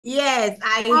Yes,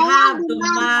 I I have have the the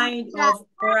mind mind of of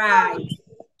Christ. Christ.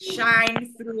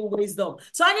 Shine through wisdom.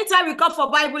 So anytime we come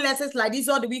for Bible lessons like this,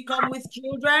 what do we come with,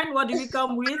 children? What do we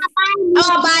come with? Our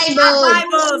Our Bible.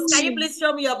 Bibles. Can you please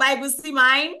show me your Bible? See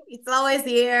mine? It's always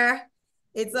here.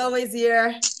 It's always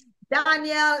here.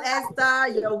 Daniel, Esther,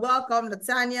 you're welcome.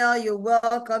 Nathaniel, you're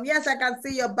welcome. Yes, I can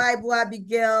see your Bible,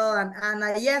 Abigail and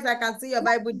Anna. Yes, I can see your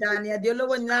Bible, Daniel. The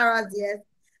Olowo Naras, yes.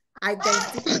 I can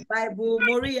see your Bible.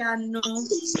 Moriano,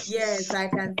 yes, I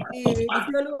can see it. If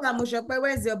you look at Moshope,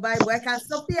 where's your Bible? I can,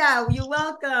 Sophia, you're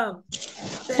welcome.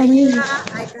 Tehira,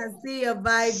 I can see your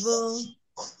Bible.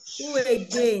 Who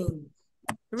again?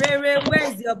 Rere,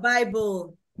 where's your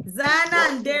Bible? Zana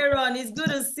and Daron, it's good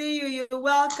to see you. You're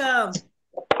welcome.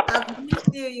 I've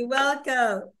missed you. You're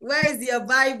welcome. Where is your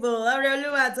Bible?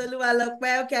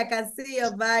 Okay, I can see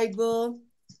your Bible.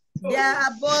 There are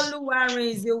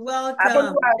Aboluwarins. You're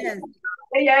welcome. Yes.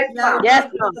 You're Yes, ma'am.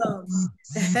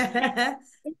 welcome.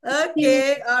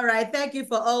 Okay, all right. Thank you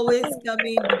for always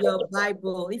coming with your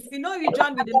Bible. If you know you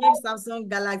joined with the name Samsung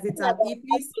Galaxy Tab E,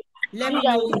 please let me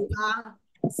know who you are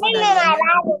so that your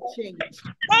name will be changed.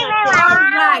 All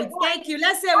right, thank you.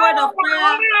 Let's say a word of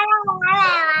prayer.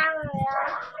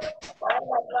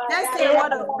 Let's say a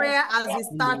word of prayer as we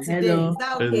start today. Is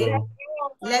that okay? Hello.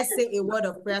 Let's say a word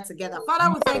of prayer together.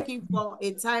 Father, we thank you for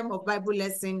a time of Bible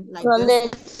lesson like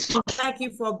this. Thank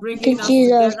you for bringing us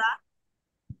together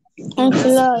in this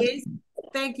place.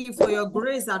 Thank you for your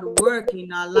grace at work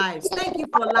in our lives. Thank you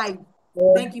for life.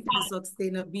 Thank you for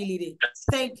sustainability.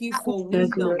 Thank you for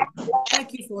wisdom.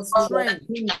 Thank you for strength.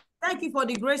 Thank you for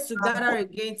the grace to gather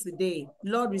again today.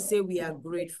 Lord, we say we are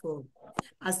grateful.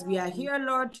 As we are here,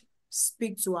 Lord,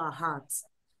 speak to our hearts.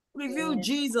 Reveal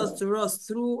Jesus to us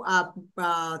through our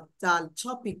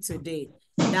topic today,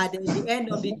 that at the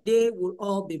end of the day, we'll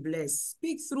all be blessed.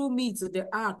 Speak through me to the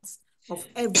hearts of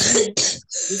everyone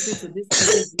listening to this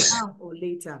message now or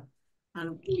later.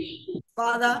 And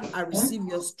Father, I receive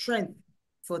your strength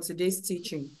for today's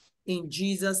teaching. In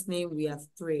Jesus' name we have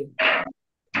prayed.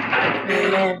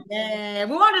 Amen.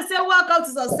 We want to say welcome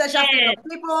to some special set of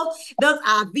people. Those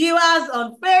are viewers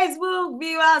on Facebook,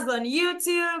 viewers on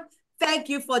YouTube. Thank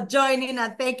you for joining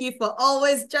and thank you for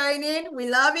always joining. We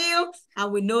love you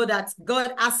and we know that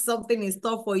God has something in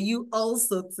store for you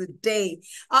also today.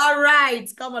 All right,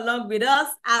 come along with us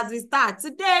as we start.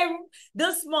 Today,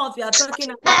 this month, we are talking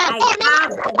about I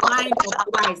have the mind of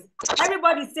Christ.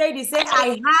 Everybody say,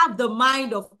 I have the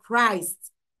mind of Christ.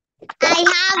 I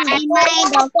have the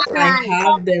mind of Christ. I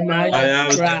have the mind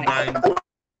of Christ.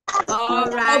 All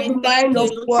right, thank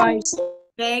you.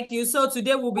 Thank you. So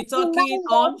today we'll be talking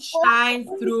on shine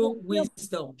through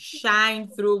wisdom. Shine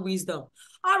through wisdom.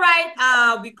 All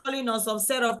right, we're calling on some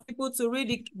set of people to read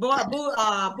the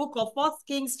book of 1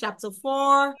 Kings chapter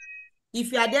 4.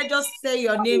 If you are there, just say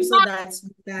your name so that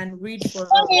you can read for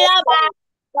us.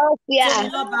 Hello,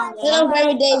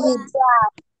 Femi David.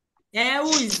 Who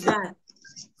is that?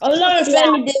 Hello,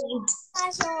 Femi David.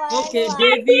 Okay,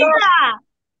 David.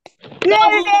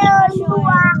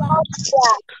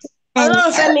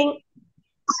 Hello, Femi.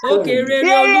 Okay, Rere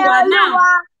Oluwa. Now,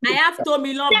 I have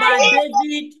Tomiloba,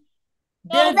 David,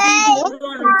 Femi,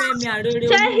 and Rere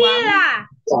Oluwa.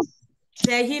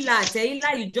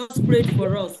 Tehila, you just prayed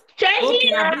for us.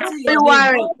 Okay, I've written your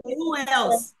name. Okay, who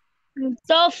else?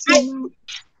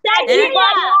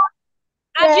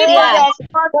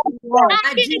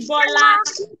 Ajibola.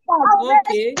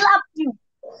 Okay.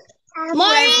 Who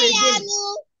else again?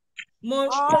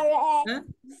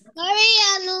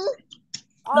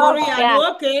 Moriano.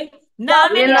 Okay. Now,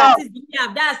 how many pieces do we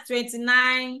have? That's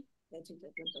 29.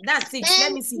 That's 6.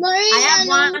 Let me see. I have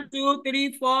 1, 2,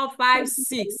 3, 4, 5,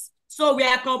 6. So we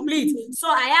are complete. So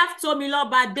I have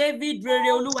Tomiloba, David,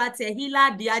 Rere Oluwa,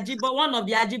 Tehila, one of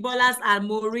the Ajibolas, and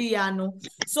Moriano.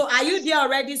 So are you there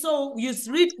already? So you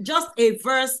read just a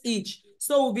verse each.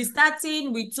 So we'll be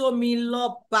starting with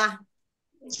Tomiloba.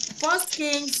 1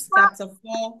 Kings chapter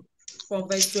 4 from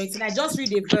verse 29. Just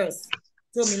read a verse.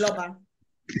 Tomiloba.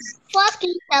 1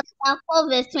 Kings chapter 4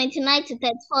 verse 29 to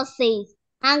 34 says,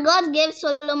 And God gave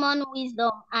Solomon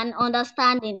wisdom and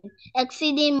understanding,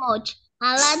 exceeding much,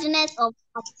 and largeness of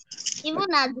heart,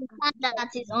 even as the sand that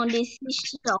is on the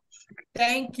seashore.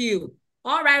 Thank you.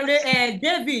 All right,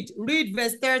 David, read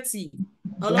verse 30.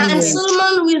 And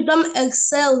Solomon's wisdom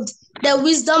excelled the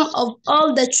wisdom of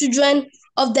all the children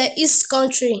of the east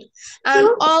country and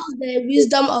all the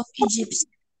wisdom of Egypt.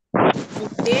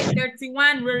 Okay,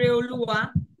 31, Rere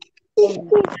Oluwa.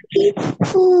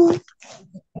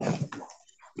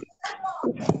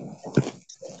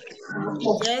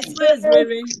 Yes, where's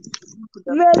Rere?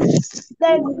 Verse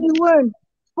 31.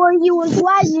 For he was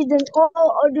wiser than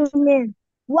all other men,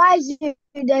 wiser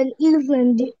than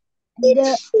even the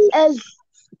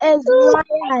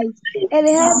Israelites, and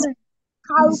heaven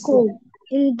calculated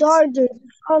in daughters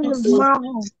son of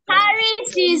Mahon.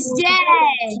 Paris is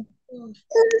dead.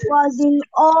 Was in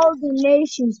all the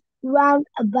nations round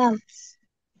about.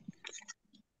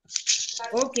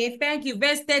 Okay, thank you.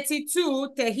 Verse 32,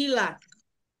 Tehila.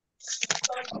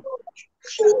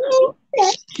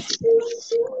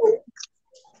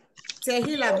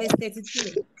 Tehila, verse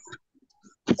 32.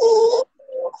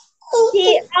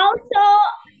 He also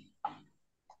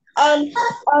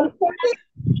unfolded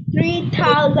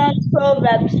 3,000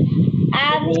 proverbs,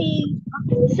 and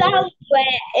his songs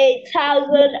were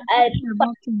 8,000 and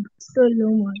About King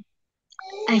Solomon.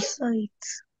 I saw it.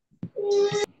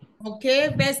 Okay,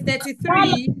 verse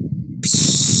 33.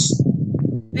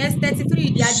 Verse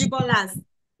 33, the Ajibolas.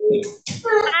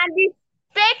 And the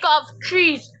spake of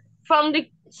trees from the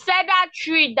cedar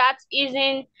tree that is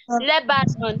in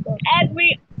Lebanon,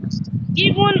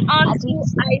 even unto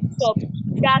hyssop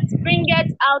that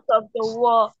springeth out of the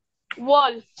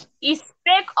wall. He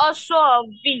spake also of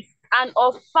beasts, and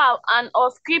of fowl, and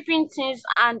of creeping things,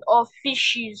 and of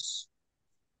fishes.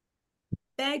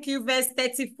 Thank you. Verse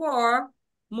 34,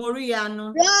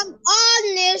 Moriano. From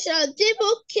all nations,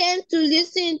 people came to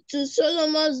listen to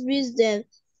Solomon's wisdom,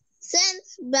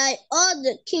 sent by all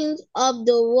the kings of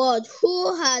the world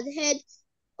who had heard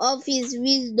of his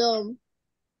wisdom.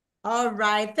 All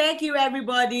right. Thank you,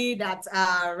 everybody that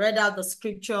read out the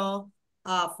scripture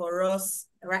for us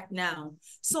right now.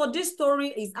 So this story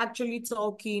is actually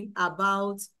talking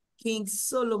about King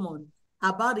Solomon,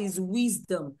 about his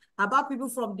wisdom, about people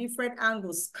from different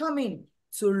angles coming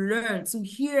to learn, to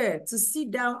hear, to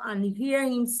sit down and hear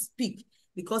him speak,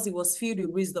 because he was filled with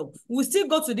wisdom. We'll still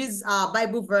go to this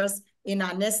Bible verse in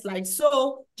our next slide.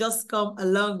 So just come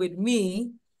along with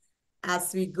me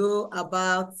as we go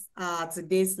about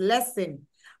today's lesson.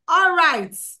 All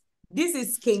right, this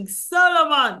is King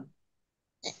Solomon.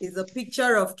 It's a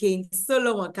picture of King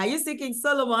Solomon. Can you see King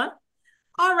Solomon?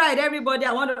 All right, everybody,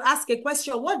 I want to ask a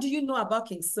question. What do you know about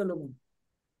King Solomon?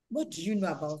 What do you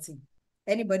know about him?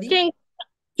 Anybody?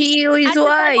 He is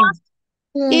wise.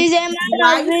 He's a man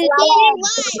of wisdom.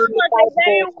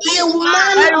 A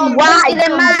woman of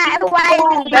wisdom.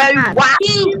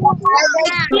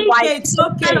 It's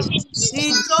okay.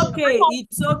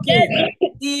 It's okay.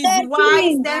 He's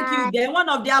wise. Thank you. Then one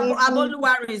of the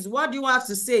Aboluwaris, what do you have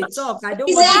to say? Talk. I don't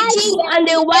want a king and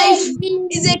a wife.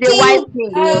 He's a king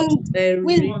and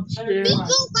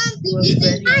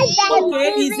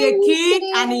okay, he's a king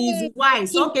and he's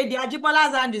wise. Okay, the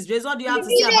Ajibola's hand is raised. What do you have to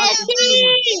say about King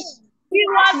Solomon? He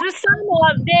was the son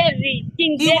of David,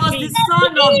 King David. He was the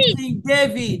son of King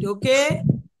David, okay?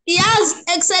 He has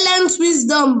excellent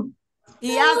wisdom.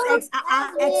 He has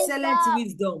excellent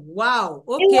wisdom. Wow,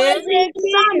 okay. He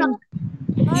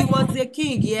was a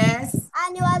king, yes.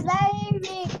 And he was very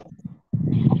rich.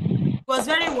 He was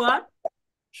very what?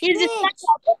 He's the son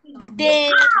of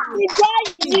David.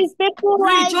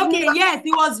 Rich, okay, yes,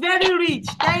 he was very rich.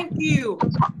 Thank you.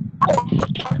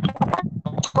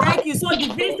 Thank you. So the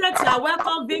visitors, you are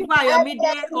welcome. Big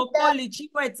Bayomide, Okoli,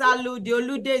 Chikwetalu, the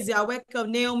Oludes, you are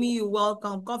welcome. Naomi, you're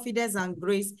welcome. Confidence and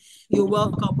Grace, you're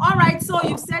welcome. All right, so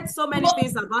you've said so many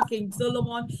things about King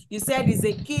Solomon. You said he's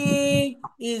a king,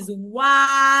 he's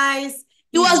wise.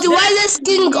 He was the wisest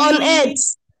king on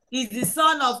earth. He's the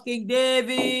son of King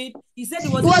David. He said he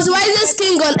was the wisest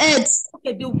king on earth.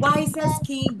 Okay, the wisest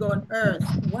king on earth.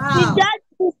 Wow. He dealt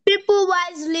with people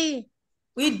wisely.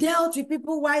 We dealt with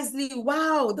people wisely.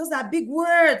 Wow, those are big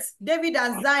words. David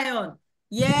and Zion.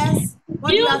 Yes. What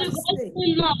do you have to say?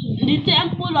 The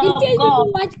temple of God.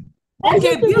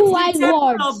 Okay, build the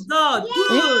temple of God.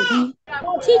 Good.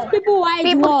 Teach people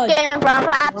wise words.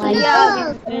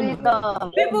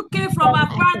 People came from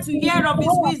afar to hear of his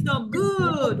wisdom.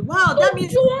 Good. Wow, that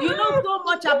means you know so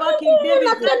much about King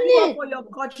David. Thank you for your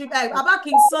contribution. About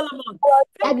King Solomon.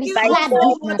 Thank you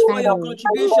so much for your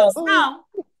contributions.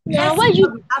 Now, let's see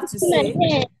what we have to say.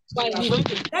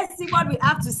 Let's see what we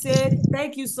have to say.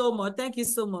 Thank you so much. Thank you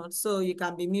so much. So you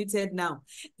can be muted now.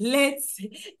 Let's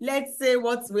say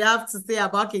what we have to say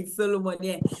about King Solomon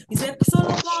here. He said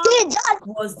Solomon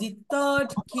was the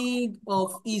third king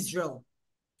of Israel.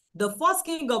 The first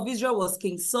king of Israel was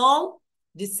King Saul.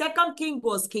 The second king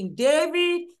was King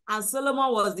David, and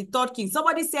Solomon was the third king.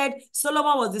 Somebody said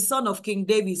Solomon was the son of King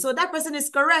David. So that person is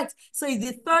correct. So he's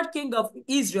the third king of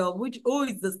Israel, who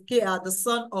is the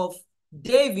son of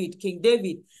David, King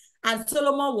David. And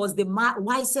Solomon was the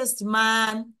wisest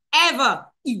man ever.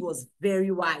 He was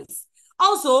very wise.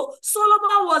 Also,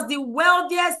 Solomon was the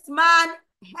wealthiest man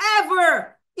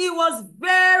ever. He was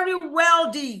very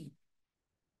wealthy.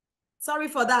 Sorry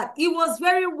for that. He was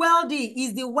very wealthy.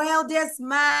 He's the wealthiest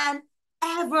man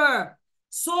ever.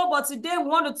 So, but today we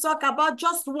want to talk about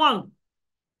just one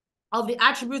of the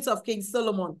attributes of King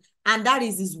Solomon, and that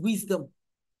is his wisdom.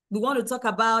 We want to talk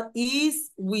about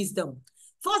his wisdom.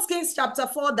 1 Kings chapter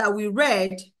 4 that we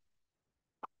read,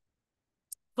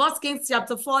 1 Kings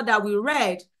chapter 4 that we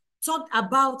read, talked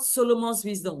about Solomon's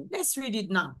wisdom. Let's read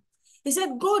it now. He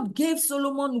said, God gave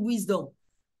Solomon wisdom,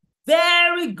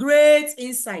 very great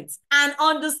insights and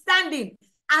understanding,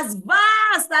 as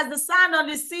vast as the sand on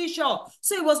the seashore.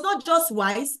 So he was not just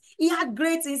wise, he had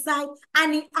great insight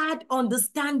and he had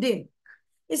understanding.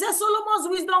 He said Solomon's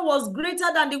wisdom was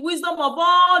greater than the wisdom of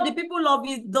all the people of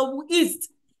the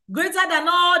East, greater than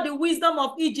all the wisdom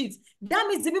of Egypt. That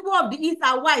means the people of the East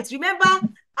are white. Remember,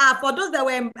 for those that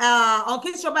were on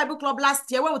King's Bible Club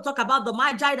last year, when we talk about the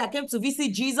Magi that came to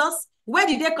visit Jesus, where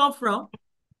did they come from?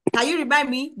 Can you remind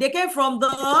me? They came from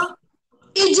the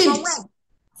Egypt.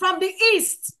 From the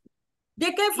East.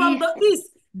 They came from the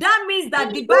East. That means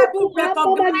that the Bible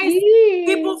recognized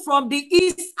people from the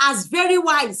East as very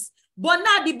wise. But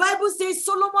now the Bible says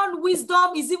Solomon's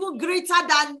wisdom is even greater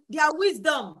than their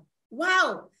wisdom.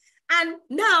 Wow. And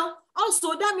now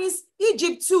also that means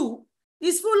Egypt too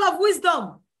is full of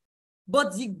wisdom.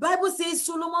 But the Bible says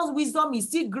Solomon's wisdom is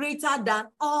still greater than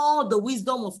all the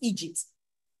wisdom of Egypt.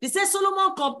 They say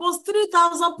Solomon composed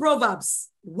 3,000 proverbs.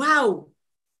 Wow.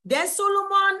 Then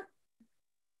Solomon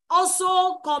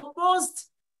also composed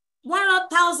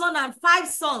 1,005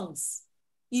 songs.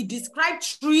 He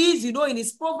described trees, in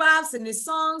his proverbs and his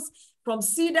songs, from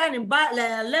cedar in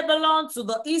Lebanon to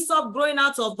the hyssop growing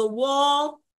out of the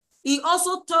wall. He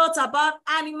also taught about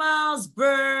animals,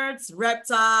 birds,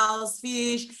 reptiles,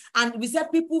 fish, and we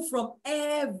said people from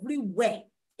everywhere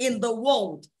in the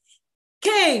world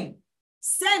came,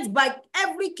 sent by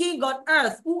every king on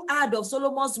earth who heard of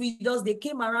Solomon's wisdom. They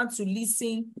came around to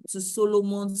listen to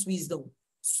Solomon's wisdom.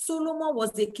 Solomon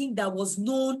was a king that was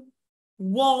known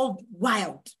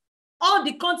worldwide. All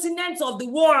the continents of the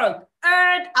world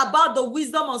heard about the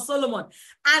wisdom of Solomon,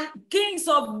 and kings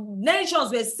of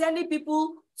nations were sending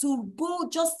people to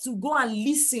go and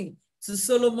listen to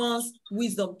Solomon's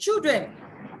wisdom. Children,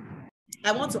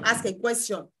 I want to ask a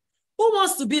question. Who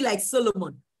wants to be like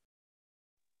Solomon?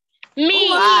 Me.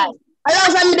 I know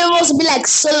somebody wants to be like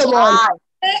Solomon.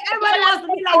 Everybody wants to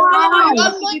be like Solomon. You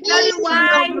want to be very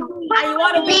wise, and you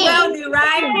want to be wealthy,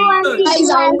 right? Good.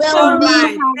 All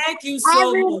right. Thank you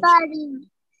so much.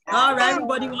 All right,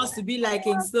 everybody wants to be like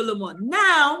King Solomon.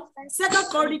 Now, 2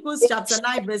 Chronicles chapter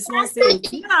 9, verse 1 says,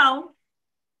 now,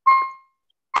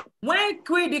 when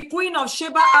the queen of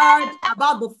Sheba heard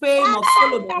about the fame of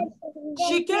Solomon,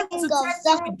 she came to test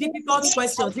him with difficult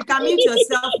questions. You can mute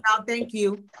yourself now, thank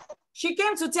you. She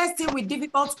came to test him with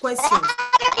difficult questions.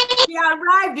 She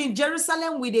arrived in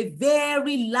Jerusalem with a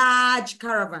very large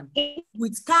caravan,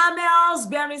 with camels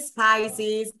bearing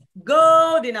spices,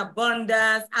 gold in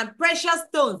abundance, and precious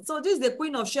stones. So this is the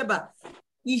queen of Sheba.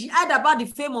 She heard about the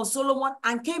fame of Solomon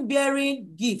and came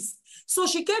bearing gifts. So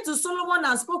she came to Solomon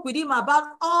and spoke with him about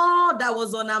all that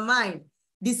was on her mind.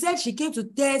 They said she came to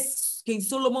test King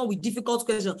Solomon with difficult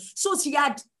questions. So she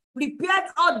had prepared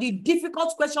all the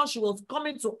difficult questions she was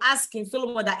coming to ask King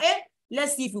Solomon that,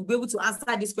 let's see if we'll be able to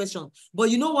answer this question. But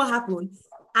you know what happened?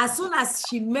 As soon as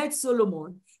she met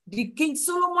Solomon, the King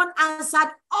Solomon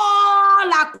answered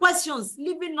all her questions,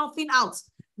 leaving nothing out.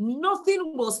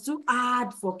 Nothing was too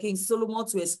hard for King Solomon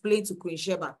to explain to Queen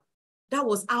Sheba. That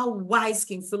was how wise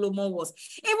King Solomon was.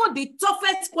 Even the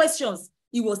toughest questions,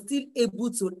 he was still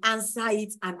able to answer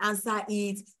it and answer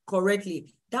it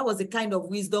correctly. That was the kind of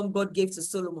wisdom God gave to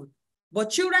Solomon. But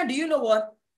children, do you know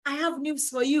what? I have news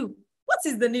for you. What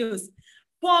is the news?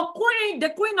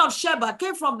 The queen of Sheba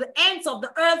came from the ends of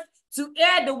the earth to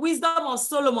hear the wisdom of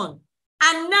Solomon.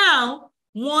 And now,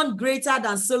 one greater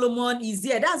than Solomon is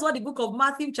here. That's what the book of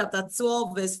Matthew chapter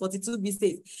 12, verse 42b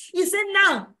says. He said,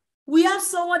 now, we have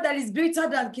someone that is greater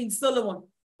than King Solomon.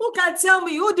 Who can tell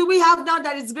me, who do we have now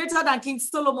that is greater than King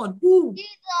Solomon? Who?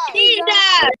 Jesus.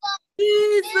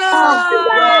 Jesus! Yes,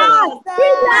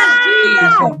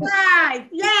 Jesus Christ!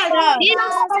 Yes,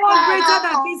 Jesus, someone greater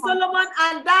than King Solomon,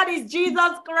 and that is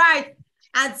Jesus Christ.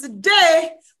 And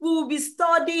today we will be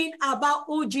studying about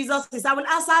who Jesus is. I will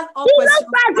answer all questions. Jesus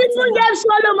Christ even gave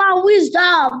Solomon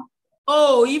wisdom.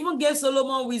 Oh, even gave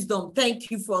Solomon wisdom.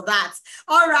 Thank you for that.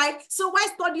 All right. So why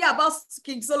study about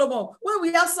King Solomon when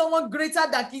we have someone greater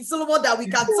than King Solomon that we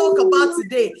can talk about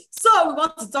today? So we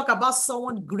want to talk about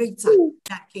someone greater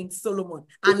than King Solomon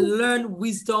and learn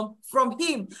wisdom from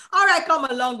him. All right, come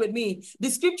along with me. The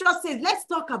scripture says, let's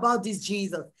talk about this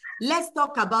Jesus. Let's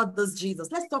talk about this Jesus.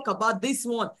 Let's talk about this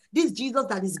one, this Jesus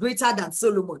that is greater than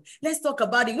Solomon. Let's talk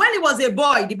about it. When he was a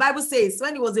boy, the Bible says,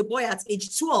 when he was a boy at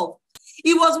age 12,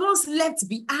 he was once left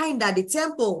behind at the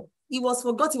temple. He was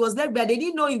forgot. He was left behind. They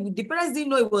didn't know. The parents didn't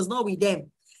know he was not with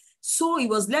them. So he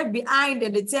was left behind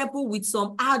in the temple with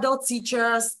some adult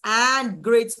teachers and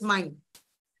great minds.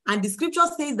 And the scripture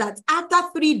says that after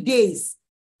 3 days,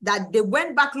 that they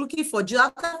went back looking for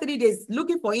Jesus. After 3 days,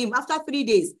 looking for him. After 3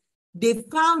 days, they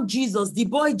found Jesus, the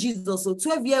boy Jesus, so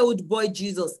 12-year-old boy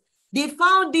Jesus. They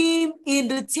found him in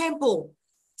the temple,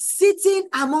 sitting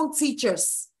among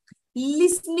teachers,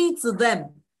 listening to them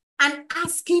and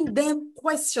asking them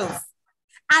questions.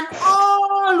 And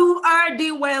all who heard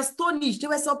him were astonished. They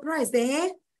were surprised.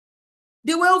 They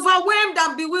were overwhelmed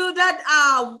and bewildered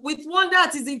with wonder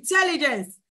at his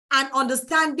intelligence and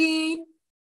understanding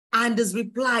and his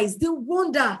replies. They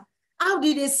wonder, how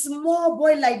did a small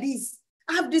boy like this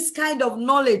have this kind of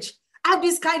knowledge, have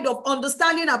this kind of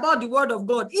understanding about the word of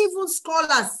God? Even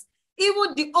scholars,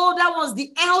 even the older ones,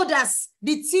 the elders,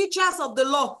 the teachers of the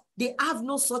law, they have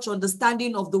no such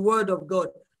understanding of the word of God.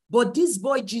 But this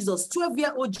boy Jesus,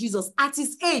 12-year-old Jesus, at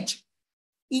his age,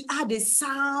 he had a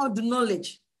sound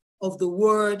knowledge of the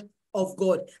word of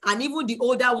God. And even the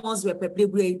older ones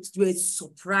were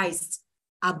surprised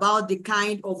about the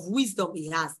kind of wisdom he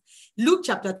has. Luke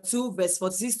chapter 2, verse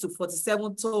 46 to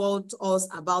 47 told us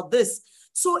about this.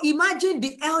 So imagine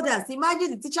the elders,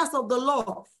 imagine the teachers of the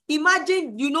law,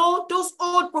 imagine, those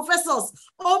old professors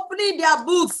opening their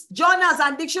books, journals,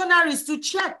 and dictionaries to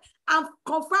check and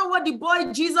confirm what the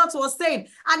boy Jesus was saying.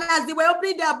 And as they were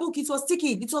opening their book, it was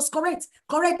ticking. It was correct.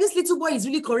 Correct. This little boy is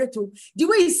really correct. The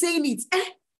way he's saying it,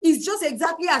 is just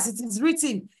exactly as it is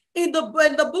written in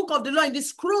the book of the law, in the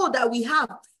scroll that we have.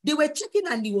 They were checking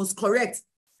and it was correct.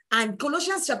 And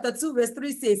Colossians chapter 2, verse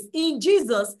 3 says, in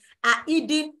Jesus are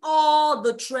hidden all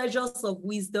the treasures of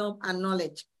wisdom and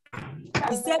knowledge.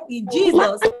 He said, in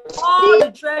Jesus, all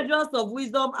the treasures of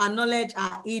wisdom and knowledge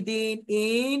are hidden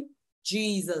in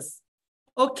Jesus.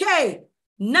 Okay,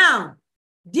 now,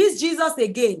 this Jesus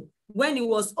again, when he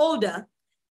was older,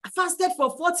 fasted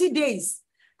for 40 days.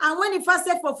 And when he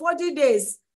fasted for 40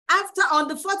 days, on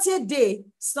the 40th day,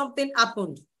 something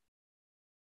happened.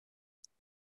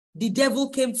 The devil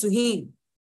came to him.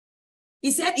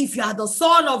 He said, if you are the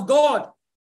Son of God,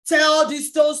 tell these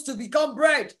stones to become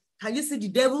bread. Can you see the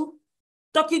devil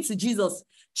talking to Jesus?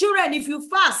 Children, if you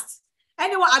fast,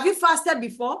 anyone, have you fasted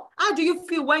before? How do you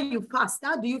feel when you fast?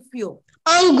 How do you feel?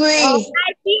 Hungry.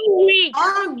 I feel weak.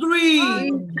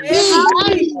 Hungry.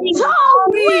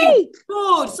 Weak.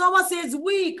 Good. Someone says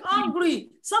weak, hungry.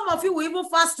 Some of you will even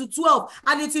fast to 12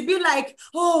 and it will be like,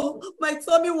 oh, my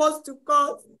tummy wants to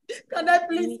cut. Can I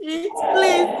please eat?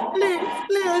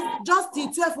 Please. Just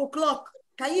till 12 o'clock.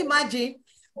 Can you imagine?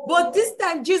 But this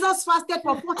time, Jesus fasted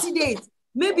for 40 days.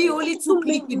 Maybe he only took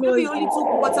liquid. Maybe he only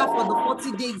took water for the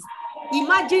 40 days.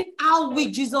 Imagine how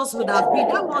weak Jesus would have been.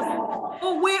 That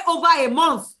was way over a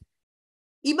month.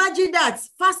 Imagine that,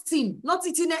 fasting, not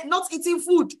eating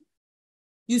food.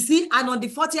 You see, and on the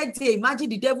 40th day, imagine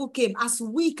the devil came as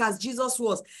weak as Jesus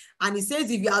was. And he says,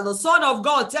 if you are the Son of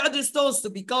God, tell the stones to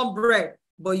become bread.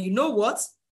 But you know what?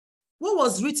 What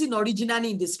was written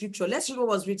originally in the scripture? Let's read what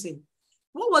was written.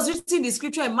 What was written in the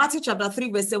scripture in Matthew chapter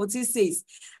 3, verse 17 says,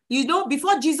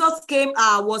 before Jesus came,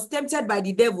 was tempted by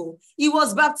the devil, he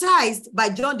was baptized by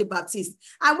John the Baptist.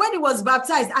 And when he was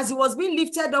baptized, as he was being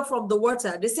lifted up from the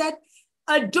water, they said,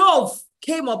 a dove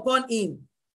came upon him.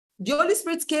 The Holy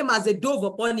Spirit came as a dove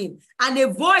upon him. And a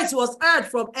voice was heard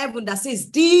from heaven that says,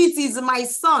 this is my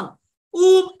Son,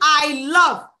 whom I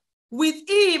love. With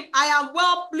him, I am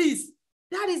well pleased.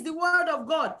 That is the word of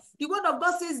God. The word of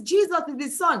God says, Jesus is the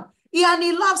Son. And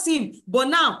he loves him. But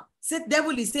now, the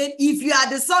devil is saying, if you are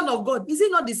the Son of God, is he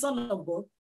not the Son of God?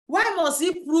 Why must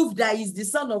he prove that he's the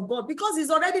Son of God? Because he's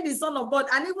already the Son of God.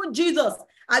 And even Jesus,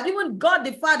 and even God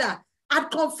the Father, had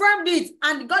confirmed it.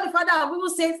 And God the Father even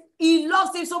says, he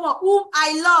loves him, someone whom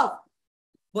I love.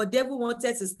 But devil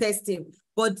wanted to test him.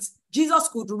 But Jesus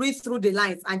could read through the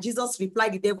lines. And Jesus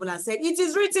replied the devil and said, it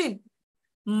is written,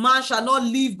 man shall not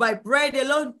live by bread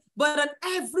alone, but on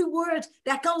every word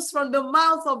that comes from the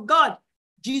mouth of God.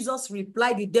 Jesus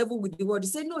replied the devil with the word. He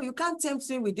said, no, you can't tempt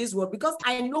me with this word because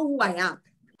I know who I am.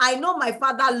 I know my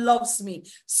Father loves me.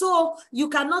 So you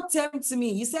cannot tempt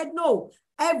me. He said, no,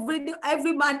 every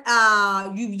man,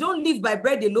 you don't live by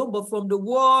bread alone, but from the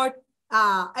word,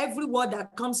 every word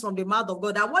that comes from the mouth of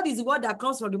God. And what is the word that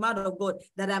comes from the mouth of God?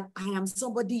 That I am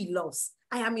somebody he loves.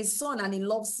 I am his son and he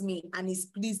loves me and is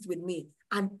pleased with me.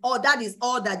 And all that is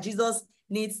all that Jesus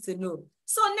needs to know.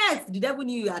 So next, the devil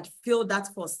knew he had failed that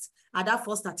first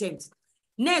attempt.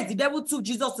 Next, the devil took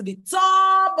Jesus to the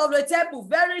top of the temple,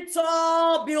 very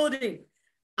tall building,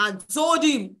 and told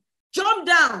him, jump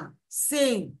down,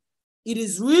 saying, it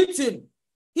is written,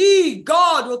 he,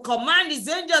 God, will command his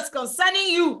angels concerning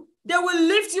you. They will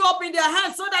lift you up in their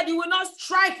hands so that you will not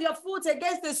strike your foot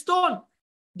against a stone.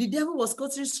 The devil was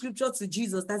quoting scripture to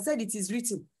Jesus and said, it is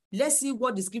written. Let's see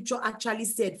what the scripture actually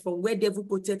said from where devil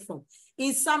quoted from.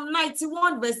 In Psalm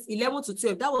 91, verse 11 to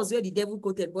 12, that was where the devil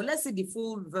quoted. But let's see the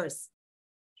full verse.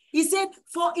 He said,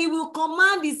 for he will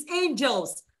command his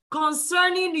angels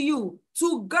concerning you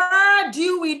to guard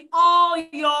you in all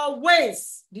your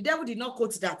ways. The devil did not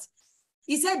quote that.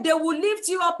 He said, they will lift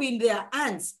you up in their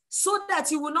hands so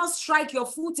that you will not strike your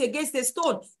foot against a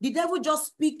stone. The devil just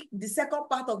speak the second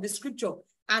part of the scripture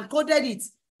and quoted it.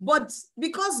 But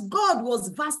because God was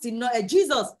vast enough,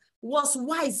 Jesus was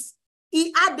wise.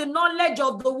 He had the knowledge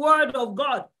of the word of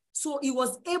God. So he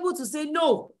was able to say,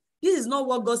 no, this is not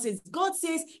what God says. God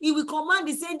says he will command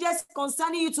his angels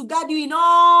concerning you to guard you in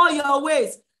all your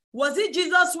ways. Was it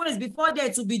Jesus' ways before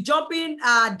that to be jumping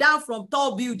down from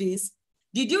tall buildings?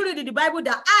 Did you read in the Bible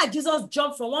that Jesus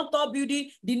jumped from one tall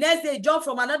building, the next day jumped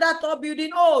from another tall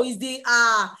building? Oh, is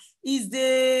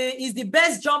the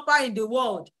best jumper in the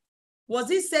world. Was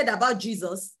it said about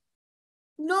Jesus?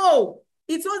 No,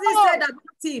 it wasn't said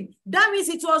about him. That means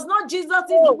it was not Jesus'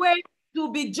 way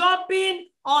to be jumping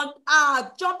down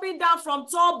from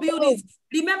tall buildings.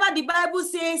 Remember, the Bible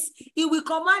says he will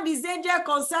command his angel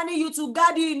concerning you to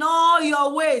guard you in all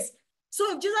your ways.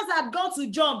 So if Jesus had gone to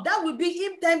jump, that would be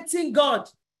him tempting God.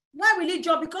 Why will he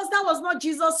jump? Because that was not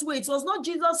Jesus' way. It was not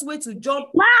Jesus' way to jump.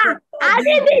 And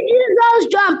if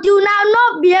Jesus jumped, you will now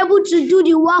not be able to do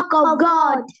the work of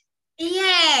God.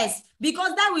 Yes,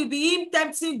 because that will be him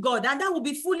tempting God, and that will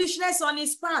be foolishness on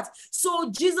his part. So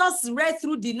Jesus read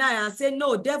through denial and said,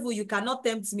 no, devil, you cannot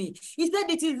tempt me. He said,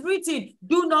 it is written,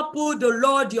 do not put the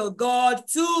Lord your God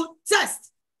to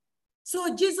test.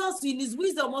 So Jesus, in his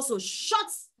wisdom, also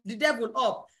shuts the devil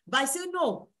up by saying,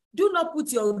 no, do not put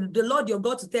the Lord your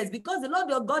God to test, because the Lord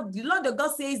your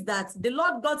God says that the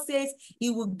Lord God says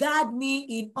he will guard me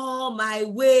in all my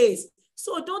ways.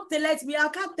 So don't let me, I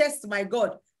can't test my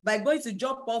God by going to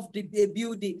jump off the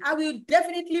building. I will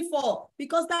definitely fall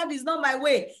because that is not my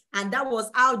way. And that was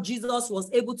how Jesus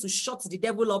was able to shut the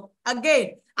devil up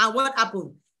again. And what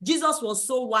happened? Jesus was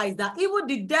so wise that even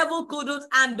the devil couldn't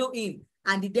handle him.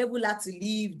 And the devil had to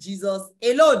leave Jesus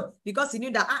alone because he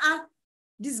knew that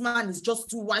this man is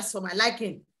just too wise for my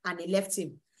liking. And he left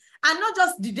him. And not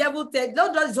just the devil, it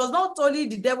was not only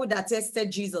the devil that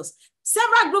tested Jesus.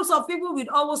 Several groups of people would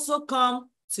also come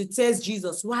to test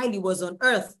Jesus while he was on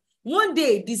earth. One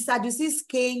day, the Sadducees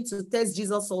came to test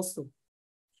Jesus also.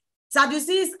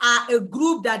 Sadducees are a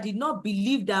group that did not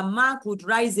believe that man could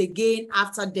rise again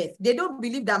after death. They don't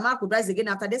believe that man could rise again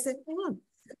after death. They said,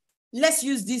 let's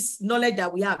use this knowledge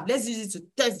that we have. Let's use it to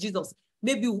test Jesus.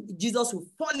 Maybe Jesus will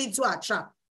fall into our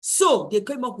trap. So they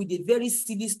came up with a very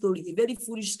silly story, a very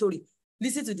foolish story.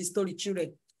 Listen to the story,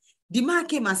 children. The man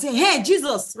came and said, hey,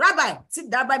 Jesus, Rabbi, see,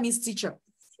 Rabbi means teacher.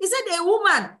 He said, a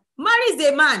woman marries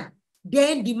a man,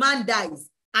 then the man dies,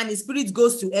 and his spirit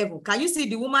goes to heaven. Can you see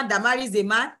the woman that marries a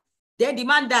man? Then the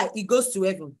man dies, he goes to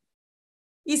heaven.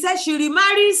 He said she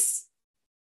remarries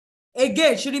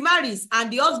again. She remarries,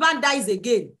 and the husband dies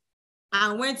again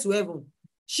and went to heaven.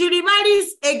 She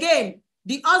remarries again.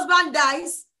 The husband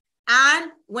dies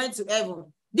and went to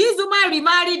heaven. This woman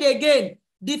remarried again.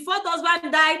 The fourth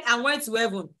husband died and went to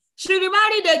heaven. She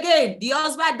remarried again. The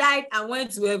husband died and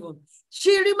went to heaven.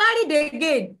 She remarried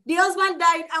again. The husband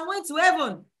died and went to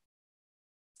heaven.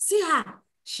 See her.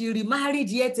 She remarried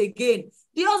yet again.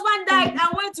 The husband died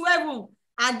and went to heaven.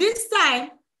 And this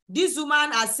time, this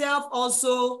woman herself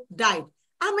also died.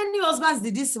 How many husbands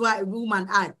did this woman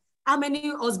have? How many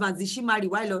husbands did she marry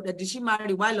while on earth?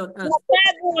 7.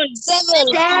 1, 2,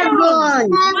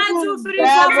 3, 4,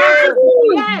 5, 6.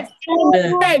 Yes. She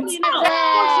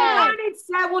married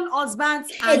 7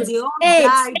 husbands and they all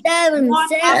died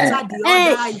one after the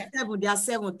other. 7. They are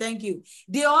 7. Thank you.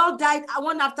 They all died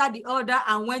one after the other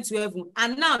and went to heaven.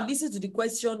 And now listen to the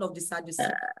question of the Sadducee.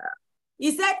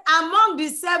 He said, among the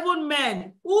 7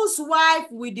 men, whose wife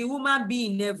will the woman be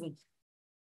in heaven?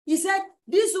 He said,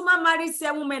 this woman married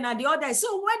 7 men and the other.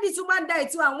 So when this woman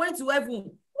died too and went to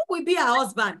heaven, Who will be her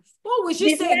husband? Who will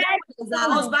she say that is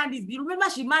her husband is? You remember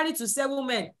she married to 7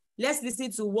 men. Let's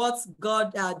listen to what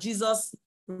Jesus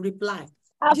replied.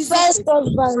 Her first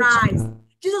husband. Christ.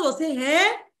 Jesus was saying,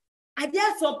 hey, are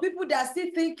there some people that are still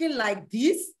thinking like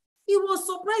this? He was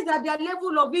surprised at their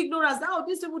level of ignorance. Oh,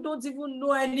 these people don't even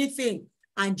know anything.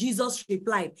 And Jesus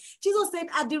replied. Jesus said,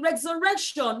 at the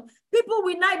resurrection, people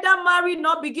will neither marry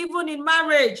nor be given in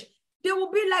marriage. They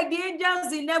will be like the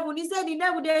angels in heaven. He said, in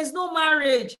heaven, there is no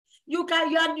marriage. You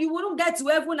wouldn't get to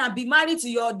heaven and be married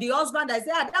to the husband. I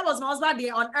said, that was my husband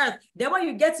there on earth. Then when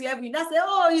you get to heaven, you say,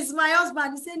 oh, he's my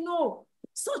husband. He said, no.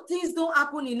 So things don't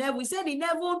happen in heaven. He said, in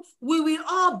heaven, we will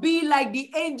all be like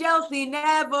the angels in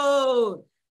heaven.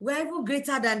 We're even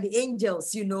greater than the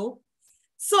angels, you know.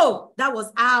 So that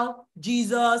was how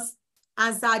Jesus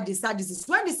answered the Sadducees.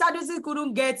 When the Sadducees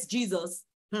couldn't get Jesus,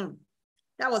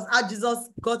 that was how Jesus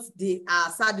got the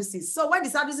Sadducees. So when the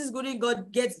Sadducees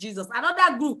couldn't get Jesus,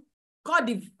 another group called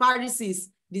the Pharisees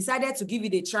decided to give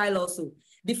it a trial also.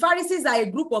 The Pharisees are a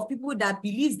group of people that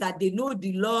believes that they know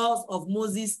the laws of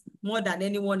Moses more than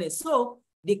anyone else. So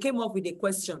they came up with a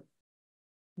question.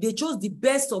 They chose the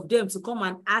best of them to come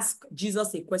and ask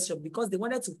Jesus a question because they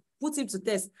wanted to put him to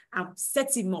test and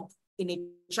set him up in a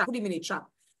trap, put him in a trap.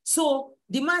 So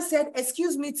the man said,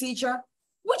 excuse me, teacher,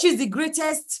 which is the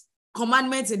greatest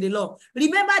commandment in the law?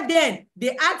 Remember then,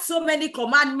 they had so many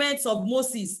commandments of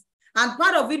Moses. And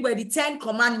part of it were the 10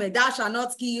 commandments. Thou shalt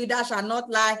not kill, thou shalt not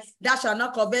lie, thou shalt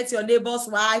not covet your neighbor's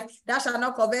wife, thou shalt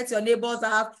not covet your neighbor's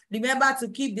house. Remember to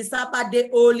keep the Sabbath day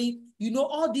holy. You know,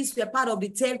 all these were part of the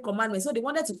 10 commandments. So they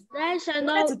wanted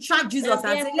to track Jesus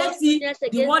and say, let's see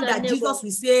the one that Jesus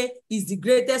will say is the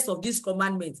greatest of these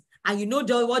commandments. And you know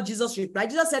what Jesus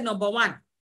replied? Jesus said, number 1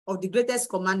 of the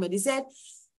greatest commandment. He said,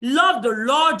 love the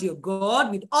Lord your God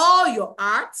with all your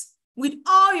heart, with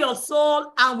all your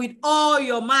soul, and with all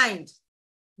your mind.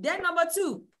 Then number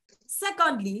 2,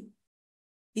 secondly,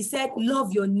 he said,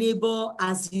 love your neighbor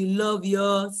as you love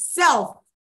yourself.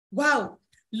 Wow.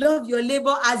 Love your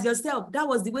neighbor as yourself. That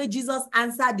was the way Jesus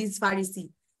answered this Pharisee.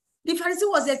 The Pharisee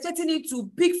was expecting him to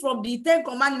pick from the 10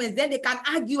 commandments. Then they can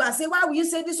argue and say, why will you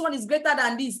say this one is greater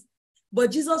than this?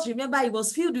 But Jesus, remember, he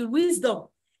was filled with wisdom.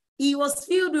 He was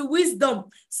filled with wisdom.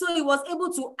 So he was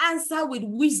able to answer with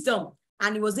wisdom.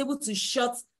 And he was able to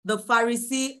shut the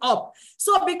Pharisee up.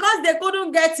 So because they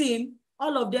couldn't get him,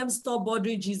 all of them stopped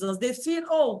bothering Jesus. They feel,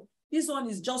 oh, this one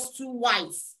is just too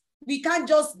wise. We can't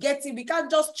just get him. We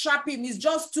can't just trap him. He's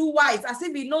just too wise. As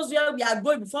if he knows where we are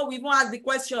going before we even ask the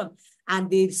question. And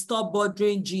they stop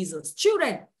bothering Jesus.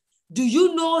 Children, do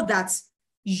you know that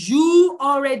you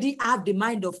already have the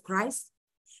mind of Christ?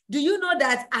 Do you know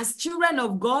that as children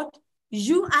of God,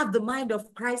 you have the mind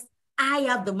of Christ? I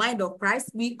have the mind of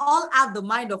Christ. We all have the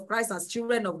mind of Christ as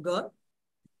children of God.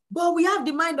 But we have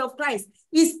the mind of Christ.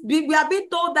 We are being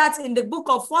told that in the book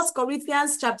of 1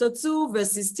 Corinthians chapter 2,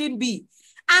 verse 16b.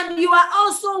 And you are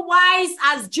also wise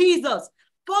as Jesus.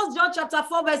 1 John chapter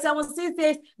 4, verse 17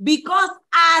 says, because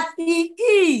as he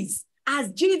is,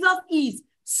 as Jesus is,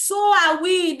 so are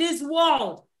we in this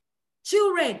world.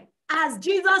 Children, as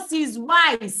Jesus is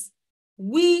wise,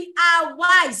 we are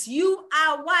wise. You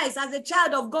are wise. As a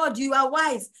child of God, you are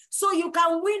wise. So you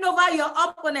can win over your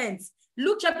opponents.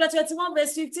 Luke chapter 21,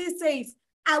 verse 15 says,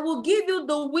 I will give you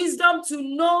the wisdom to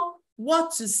know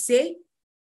what to say.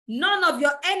 None of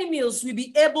your enemies will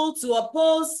be able to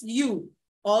oppose you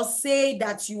or say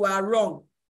that you are wrong.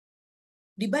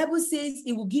 The Bible says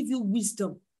it will give you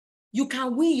wisdom. You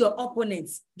can win your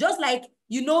opponents. Just like,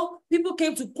 you know, people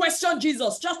came to question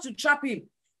Jesus just to trap him.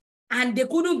 And they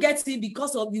couldn't get him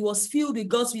because he was filled with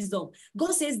God's wisdom.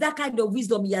 God says that kind of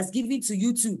wisdom he has given to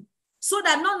you too. So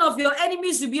that none of your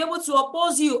enemies will be able to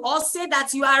oppose you or say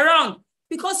that you are wrong.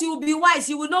 Because you will be wise.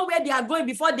 You will know where they are going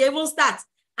before they even start.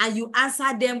 And you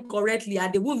answer them correctly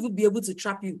and they won't even be able to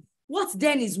trap you. What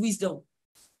then is wisdom?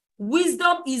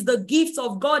 Wisdom is the gift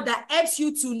of God that helps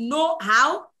you to know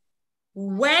how,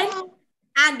 when,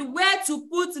 and where to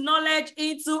put knowledge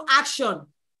into action.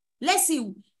 Let's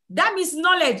see. That means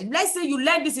knowledge. Let's say you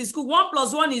learn this in school. 1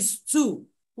 + 1 is 2.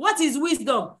 What is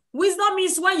wisdom? Wisdom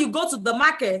means when you go to the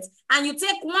market and you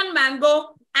take 1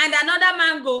 mango and another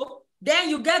mango, then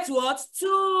you get what?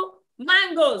 2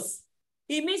 mangoes.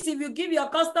 It means if you give your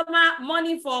customer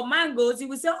money for mangoes, he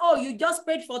will say, oh, you just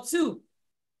paid for 2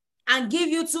 and give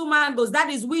you 2 mangoes. That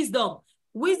is wisdom.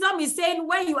 Wisdom is saying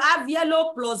when you have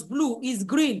yellow plus blue is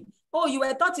green. Oh, you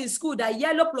were taught in school that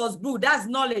yellow plus blue, that's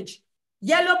knowledge.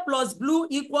 Yellow plus blue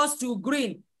equals to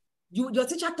green. Your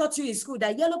teacher taught you in school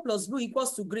that yellow plus blue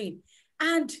equals to green.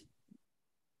 And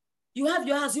you have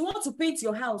your house. You want to paint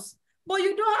your house, but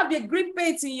you don't have the green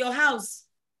paint in your house.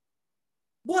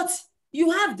 But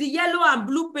You have the yellow and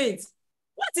blue paint.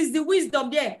 What is the wisdom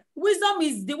there? Wisdom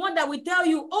is the one that will tell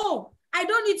you, oh, I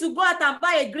don't need to go out and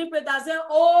buy a green paint and say,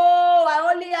 oh,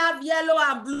 I only have yellow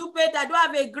and blue paint. I don't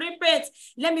have a green paint.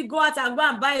 Let me go out and go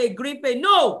and buy a green paint.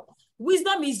 No.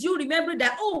 Wisdom is you remembering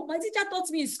that, oh, my teacher taught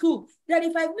me in school that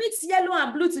if I mix yellow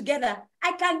and blue together,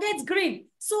 I can get green.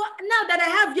 So now that I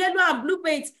have yellow and blue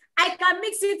paint, I can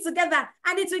mix it together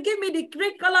and it will give me the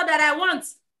green color that I want.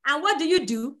 And what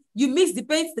do? You mix the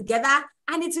paints together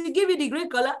and it will give you the green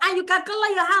color and you can color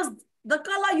your house the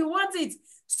color you want it.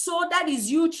 So that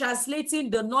is you translating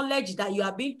the knowledge that you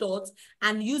are being taught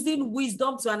and using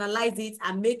wisdom to analyze it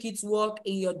and make it work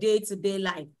in your day-to-day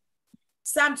life.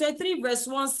 Psalm 23 verse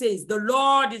 1 says, the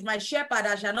Lord is my shepherd,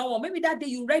 I shall not want. Maybe that day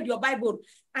you read your Bible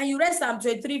and you read Psalm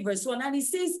 23 verse 1 and it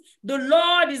says, the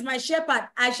Lord is my shepherd,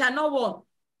 I shall not want.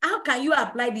 How can you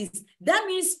apply this? That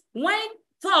means when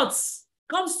thoughts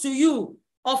comes to you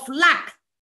of lack,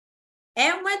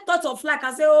 and when thoughts of lack,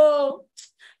 I say, oh,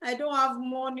 I don't have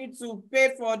money to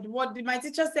pay for what my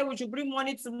teacher said we should bring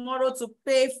money tomorrow to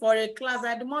pay for a class.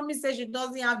 And the mommy says she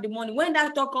doesn't have the money. When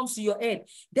that thought comes to your head,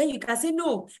 then you can say,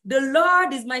 no, the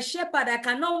Lord is my shepherd.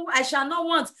 I shall not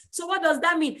want. So what does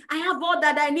that mean? I have all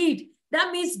that I need.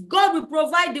 That means God will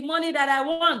provide the money that I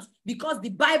want because the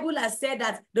Bible has said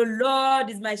that the Lord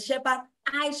is my shepherd.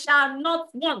 I shall not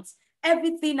want.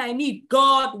 Everything I need,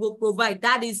 God will provide.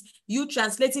 That is you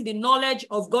translating the knowledge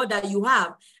of God that you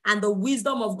have and the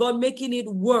wisdom of God, making it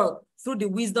work through the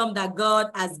wisdom that God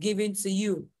has given to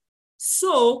you.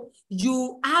 So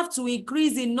you have to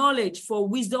increase in knowledge for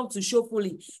wisdom to show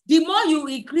fully. The more you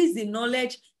increase in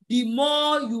knowledge, the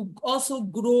more you also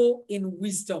grow in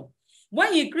wisdom.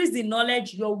 When you increase in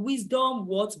knowledge, your wisdom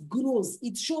grows.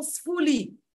 It shows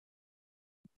fully.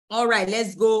 All right,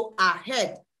 let's go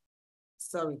ahead.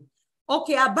 Sorry.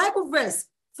 Okay, our Bible verse,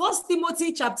 1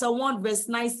 Timothy chapter 1, verse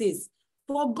 9 says,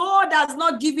 for God has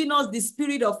not given us the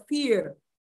spirit of fear,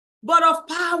 but of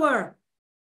power,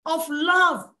 of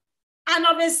love, and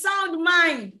of a sound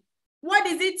mind. What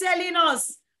is it telling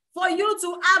us? For you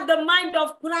to have the mind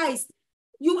of Christ,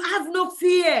 you have no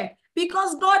fear,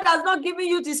 because God has not given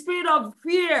you the spirit of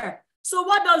fear. So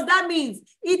what does that mean?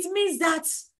 It means that,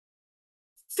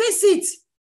 face it,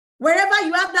 wherever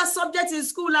you have that subject in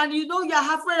school and you know you're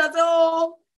afraid of,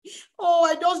 oh,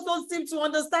 I just don't seem to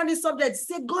understand this subject.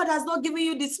 Say, God has not given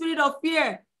you the spirit of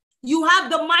fear. You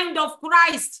have the mind of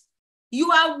Christ.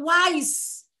 You are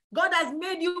wise. God has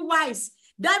made you wise.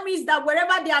 That means that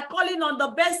wherever they are calling on the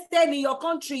best 10 in your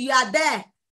country, you are there.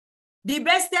 The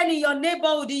best 10 in your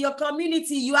neighborhood, in your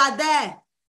community, you are there.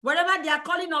 Wherever they are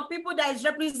calling on people that is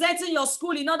representing your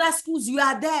school in other schools, you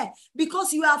are there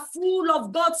because you are full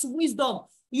of God's wisdom.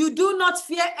 You do not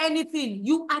fear anything.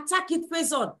 You attack it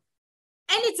face on.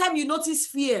 Anytime you notice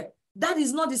fear, that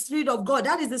is not the spirit of God.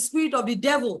 That is the spirit of the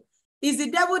devil. It's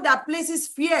the devil that places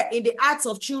fear in the hearts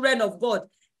of children of God.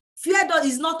 Fear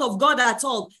is not of God at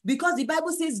all because the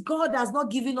Bible says God has not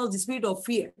given us the spirit of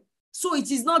fear. So it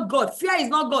is not God. Fear is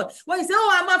not God. When you say,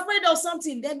 oh, I'm afraid of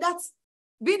something, then that's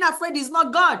being afraid is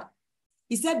not God.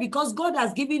 He said, because God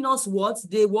has given us what?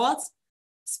 The what?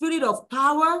 Spirit of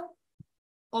power,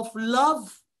 of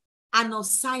love, and of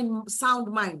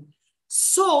sound mind.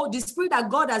 So the spirit that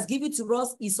God has given to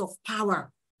us is of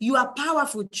power. You are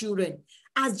powerful children.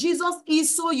 As Jesus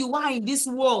is, so you are in this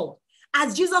world.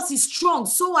 As Jesus is strong,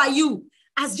 so are you.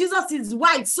 As Jesus is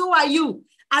white, so are you.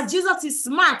 As Jesus is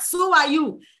smart, so are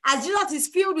you. As Jesus is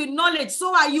filled with knowledge,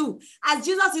 so are you. As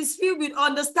Jesus is filled with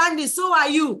understanding, so are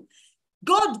you.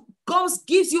 God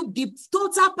gives you the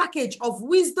total package of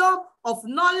wisdom, of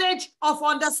knowledge, of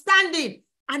understanding.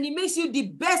 And it makes you the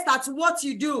best at what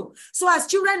you do. So as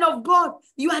children of God,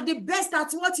 you are the best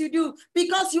at what you do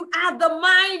because you have the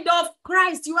mind of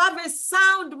Christ. You have a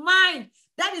sound mind.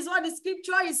 That is what the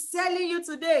scripture is telling you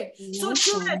today. Yes. So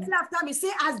children, say after me,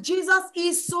 say, as Jesus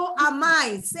is, so am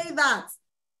I. Say that.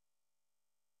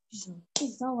 Say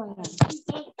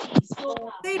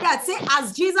that. Say,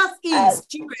 as Jesus is,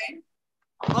 children.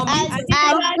 As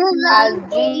Jesus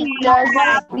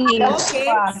Okay,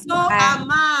 so am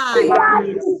I.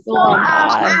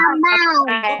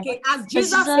 Okay, as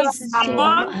Jesus is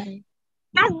strong,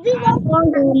 As Jesus so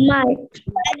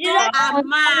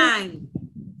am I.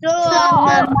 so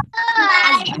am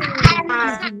As Jesus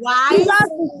is wise,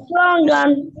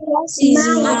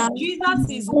 as Jesus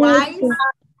is wise,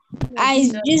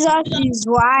 As Jesus is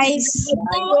wise, so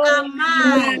am I.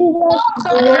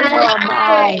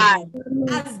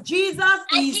 As Jesus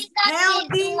is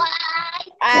healthy,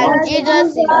 as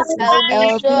Jesus is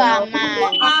healthy, so am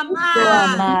I. so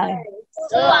am I.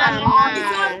 so am I.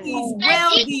 Jesus is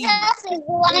wealthy. Jesus is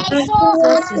wise,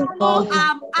 so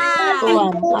Am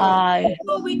I.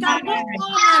 So we can go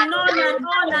on and on and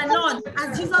on and on.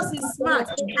 As Jesus is smart,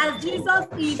 as Jesus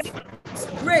is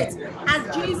great,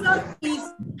 as Jesus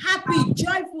is happy,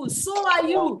 joyful, so are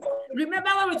you. Remember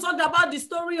when we talked about the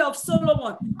story of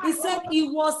Solomon? He said he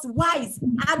was wise,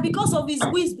 and because of his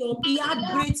wisdom, he had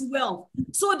great wealth.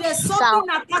 So there's something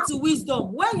attached to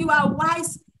wisdom. When you are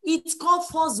wise, it calls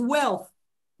forth wealth.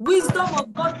 Wisdom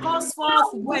of God calls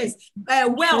forth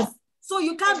wealth. So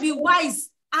you can't be wise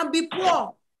and be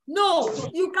poor. No,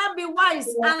 you can't be wise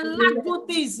and lack good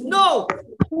things. No.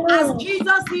 As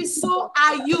Jesus is, so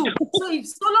are you. So if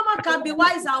Solomon can be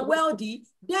wise and wealthy,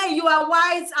 then you are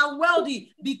wise and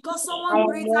wealthy, because someone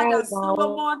greater than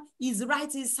Solomon is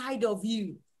right inside of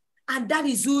you. And that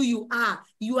is who you are.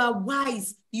 You are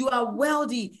wise, you are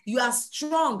wealthy, you are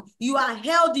strong, you are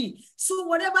healthy. So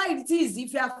whatever it is,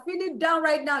 if you are feeling down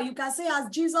right now, you can say, as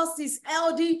Jesus is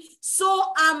healthy,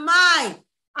 so am I.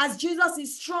 As Jesus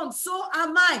is strong, so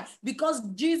am I. Because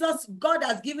God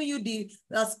has given you the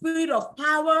spirit of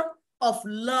power, of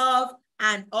love,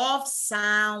 and of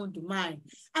sound mind.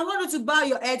 I want you to bow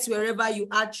your heads wherever you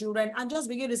are, children, and just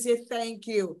begin to say thank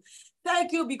you.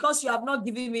 Thank you, because you have not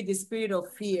given me the spirit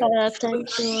of fear.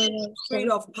 Thank you. The spirit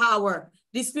of power,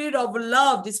 the spirit of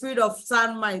love, the spirit of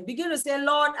sound mind. Begin to say,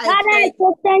 Lord, I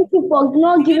thank you for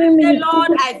not giving me.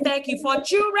 Lord, I thank you for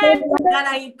children that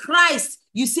are in Christ.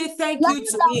 You say thank you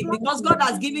to him, because God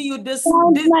has given you this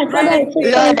great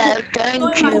thing. Lord, I thank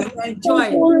you. You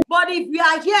enjoy. But if you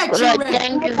are here, children,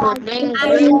 Thank you for being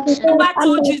and you great. never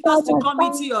told Jesus to come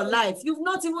into your life, you've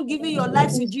not even given your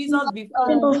life to Jesus before,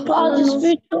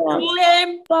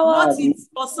 claim what is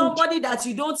for somebody that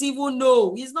you don't even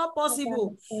know. It's not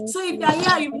possible. So if you are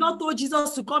here, you've not told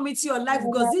Jesus to come into your life,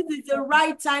 because this is the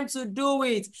right time to do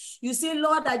it. You say,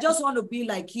 Lord, I just want to be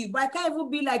like you, but I can't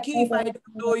even be like you if I don't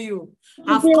know you.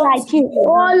 I've come like you. Oh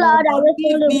Lord, I just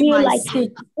want to be like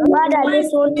you. Lord, I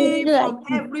just want to be like from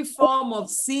every form of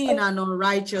sin and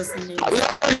unrighteousness.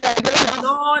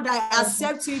 Lord, I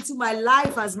accept you into my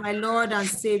life as my Lord and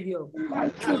Savior.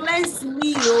 Cleanse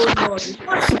me, oh Lord.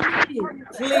 Wash me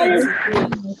cleanse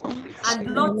me. And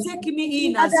Lord, take me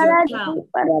in as your child,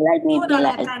 so that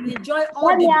I can enjoy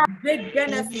all the great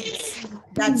benefits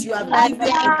that you have given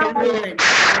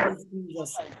me,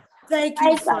 Jesus. Thank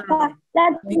you, Father,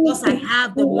 because I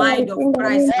have the mind of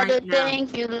Christ right now.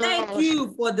 Thank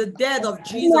you for the death of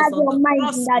Jesus on the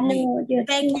cross for me.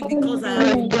 Thank you, because I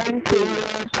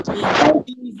have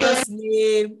in Jesus'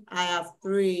 name I have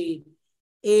prayed.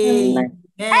 Amen.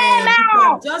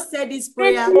 I just said this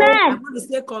prayer. I want to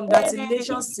say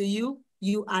congratulations to you.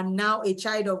 You are now a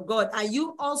child of God, and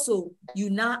you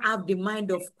now have the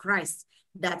mind of Christ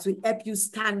that will help you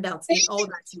stand out in all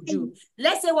that you do.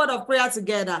 Let's say a word of prayer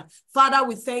together. Father,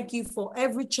 we thank you for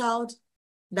every child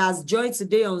that's joined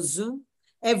today on Zoom,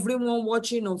 everyone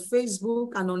watching on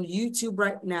Facebook and on YouTube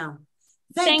right now.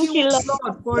 Thank you,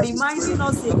 Lord, for reminding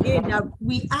us again that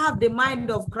we have the mind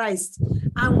of Christ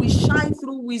and we shine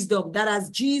through wisdom, that as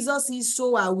Jesus is,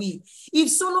 so are we. If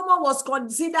Solomon was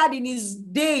considered in his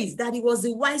days that he was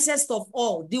the wisest of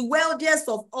all, the wealthiest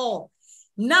of all,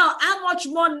 now, how much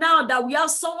more now that we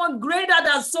have someone greater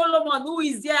than Solomon who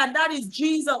is there, and that is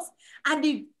Jesus. And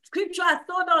the scripture has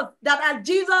told us that as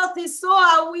Jesus is, so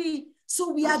are we.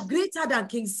 So we are greater than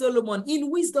King Solomon.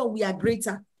 In wisdom, we are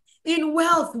greater. In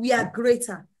wealth, we are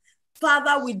greater.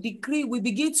 Father, we decree, we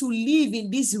begin to live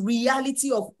in this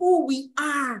reality of who we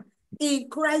are in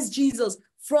Christ Jesus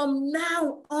from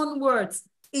now onwards,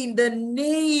 in the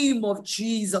name of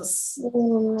Jesus.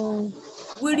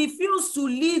 We refuse to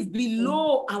live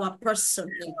below our person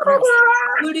in Christ.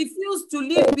 We refuse to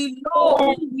live below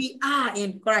who we are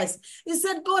in Christ. He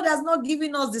said God has not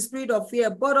given us the spirit of fear,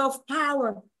 but of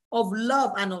power, of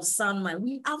love, and of sound mind.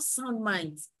 We have sound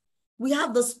minds. We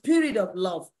have the spirit of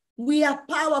love. We are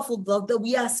powerful,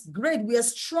 we are great, we are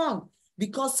strong,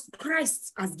 because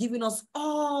Christ has given us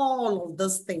all of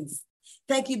those things.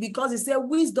 Thank you, because he said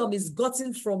wisdom is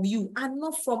gotten from you and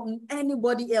not from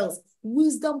anybody else.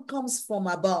 Wisdom comes from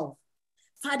above.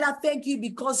 Father, thank you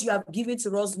because you have given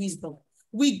to us wisdom.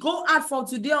 We go out from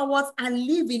today onwards and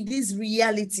live in this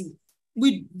reality.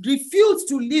 We refuse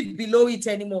to live below it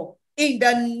anymore. In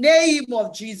the name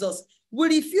of Jesus. We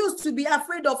refuse to be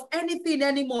afraid of anything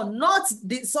anymore, not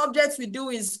the subjects we do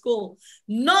in school,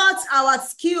 not our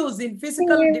skills in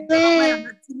physical development and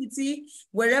activity,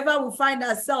 wherever we find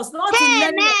ourselves, not in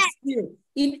learning of skill.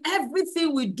 In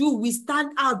everything we do, we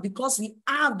stand out because we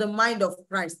have the mind of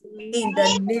Christ in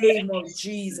the name of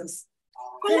Jesus.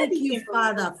 Thank you,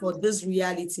 Father, for this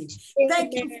reality.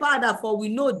 Thank you, Father, for we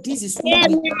know this is who we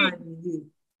are in you.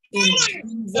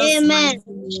 In Jesus' mighty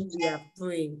name we are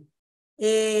praying.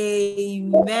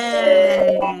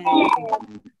 Amen.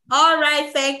 All right,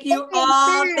 thank you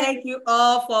all. Thank you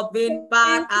all for being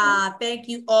part. Thank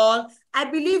you all. I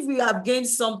believe we have gained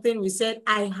something. We said,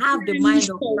 I have the mind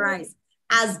of Christ.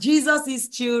 As Jesus is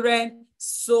children,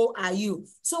 so are you.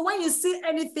 So when you see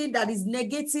anything that is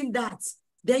negating that,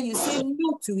 then you say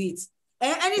no to it.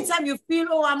 And anytime you feel,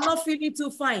 oh, I'm not feeling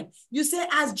too fine, you say,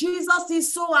 as Jesus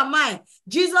is, so am I.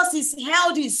 Jesus is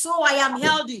healthy, so I am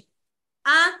healthy.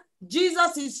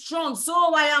 Jesus is strong,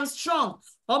 so I am strong.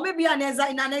 Or maybe in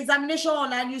an examination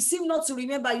and you seem not to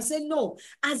remember, you say, no,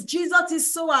 as Jesus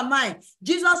is, so am I.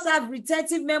 Jesus has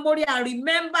retentive memory and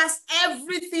remembers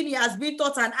everything he has been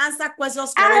taught and answer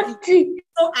questions correctly.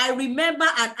 So I remember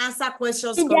and answer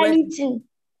questions correctly.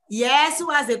 Yes, who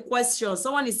has a question?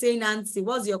 Someone is saying, Nancy,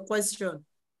 what's your question?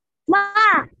 Ma,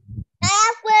 I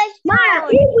have question. Ma,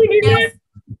 if we did yes.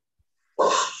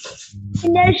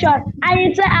 Nation, and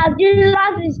you say, as Jesus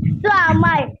is, so am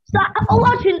I. So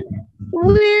what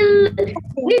will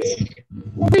this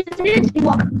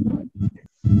work?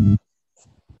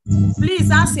 Please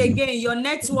ask again. Your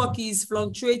network is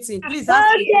fluctuating. Please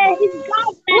ask again.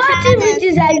 What if it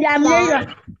is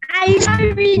examination? I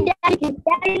don't read that.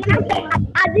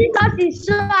 As Jesus is,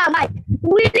 so am I.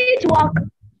 Will it work?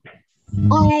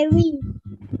 I read.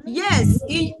 Yes.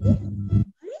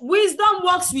 Wisdom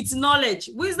works with knowledge.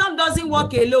 Wisdom doesn't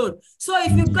work alone. So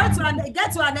if you get to an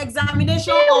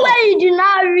examination, when you do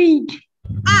not read.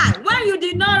 When you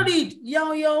did not read, you're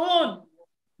on your own.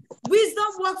 Wisdom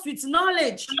works with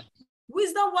knowledge.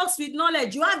 Wisdom works with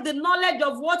knowledge. You have the knowledge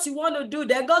of what you want to do.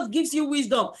 Then God gives you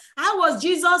wisdom. How was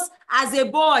Jesus as a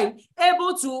boy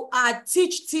able to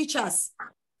teach teachers?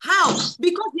 How?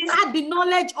 Because he had the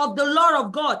knowledge of the law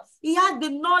of God. He had the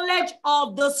knowledge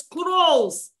of the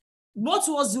scrolls. What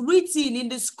was written in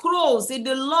the scrolls, in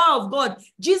the law of God.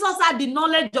 Jesus had the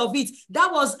knowledge of it.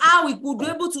 That was how he could be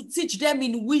able to teach them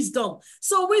in wisdom.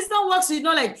 So wisdom works with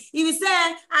knowledge. If you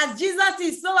say, as Jesus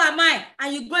is, so am I,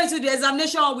 and you go into the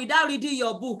examination without reading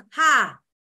your book,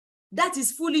 that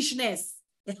is foolishness.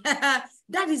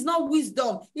 That is not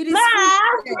wisdom. It is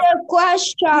a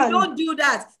question. You don't do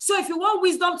that. So if you want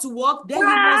wisdom to work, then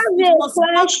you must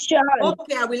question.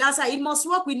 Okay, I will answer. It must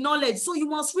work with knowledge. So you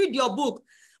must read your book.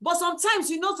 But sometimes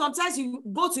you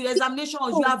go to the examination,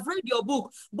 you have read your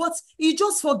book, but you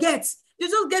just forget. You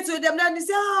just get to them and you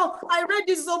say, oh, I read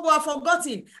this, so but I've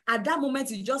forgotten. At that moment,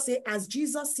 you just say, as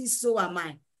Jesus is, so am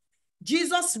I.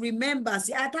 Jesus remembers.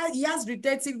 He has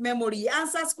retentive memory. He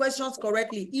answers questions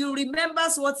correctly. He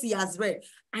remembers what he has read.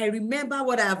 I remember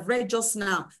what I have read just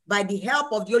now by the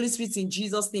help of the Holy Spirit in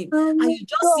Jesus' name. And you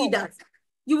just see that.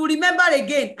 You will remember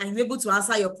again and you're able to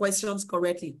answer your questions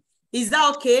correctly. Is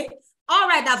that okay? All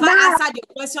right, have I answered your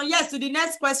question? Yes, to the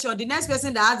next question. The next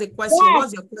person that has a question,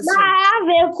 what's your question? I have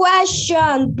a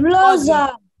question.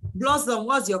 Blossom,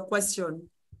 what's your question?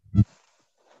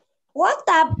 What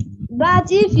about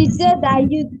if you say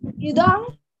that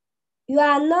you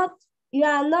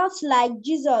are not like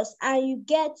Jesus and you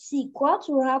get sick? What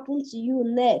will happen to you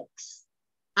next?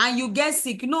 And you get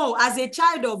sick? No, as a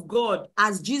child of God,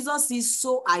 as Jesus is,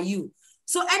 so are you.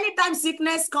 So anytime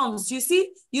sickness comes, you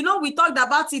see, we talked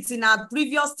about it in our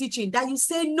previous teaching, that you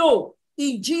say no,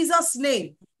 in Jesus'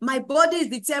 name. My body is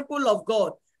the temple of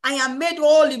God. I am made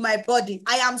whole in my body.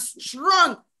 I am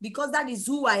strong because that is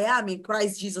who I am in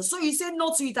Christ Jesus. So you say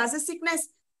no to it as a sickness,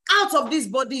 out of this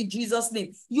body in Jesus'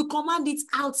 name. You command it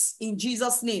out in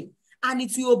Jesus' name, and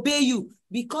it will obey you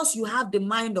because you have the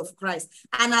mind of Christ.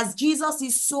 And as Jesus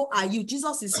is, so are you.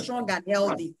 Jesus is strong and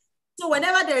healthy. So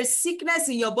whenever there is sickness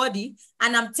in your body,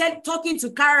 and I'm talking to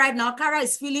Kara right now, Kara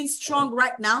is feeling strong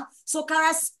right now. So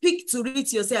Kara, speak to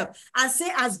it yourself and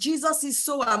say, as Jesus is,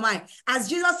 so am I. As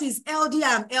Jesus is healthy,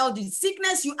 I am healthy.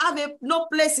 Sickness, you have no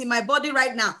place in my body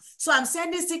right now. So I'm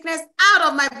sending sickness out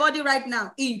of my body right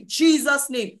now. In Jesus'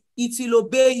 name, it will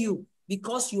obey you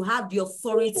because you have the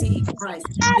authority in Christ.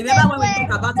 Remember when we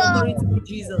talk about authority in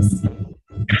Jesus?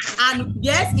 And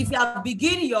yes, if you are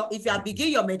beginning your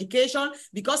medication,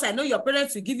 because I know your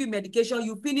parents will give you medication,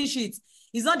 you finish it.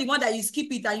 It's not the one that you skip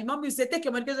it and your mom will say, take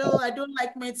your medication. Oh, I don't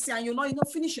like medicine. And you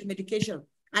finish your medication.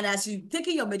 And as you're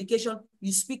taking your medication,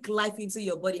 you speak life into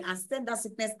your body and send that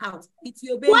sickness out. It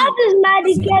will obey What is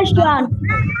medication?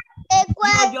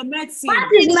 Your medicine.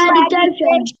 What is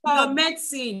medication?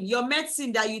 Your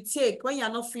medicine that you take when you're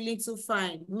not feeling too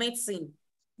fine. Medicine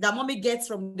that mommy gets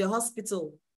from the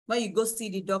hospital when you go see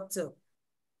the doctor.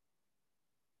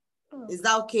 Is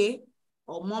that okay?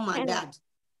 Or mom and dad?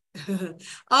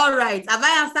 All right. Have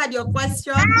I answered your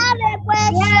question? I have a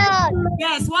question.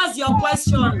 Yes. What's your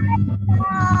question?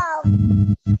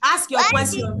 Ask your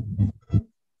question.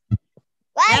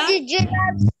 Why did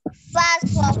Jesus fast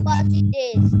for 40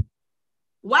 days?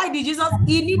 Why did Jesus?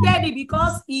 He needed it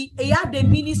because he had the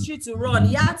ministry to run.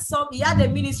 He had the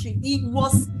ministry. He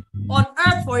was on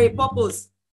earth for a purpose.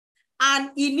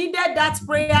 And he needed that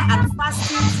prayer and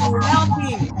fasting to help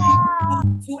him,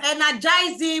 to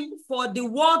energize him for the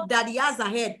work that he has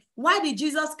ahead. Why did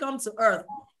Jesus come to earth?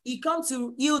 He came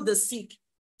to heal the sick,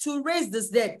 to raise the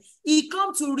dead. He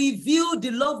came to reveal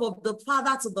the love of the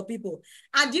Father to the people.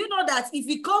 And you know that if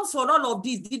he comes for all of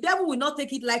this, the devil will not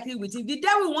take it lightly with him. The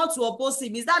devil wants to oppose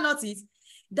him. Is that not it?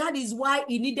 That is why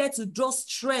he needed to draw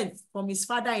strength from his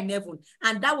Father in heaven.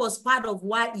 And that was part of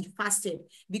why he fasted,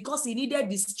 because he needed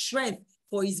the strength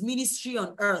for his ministry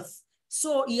on earth.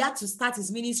 So he had to start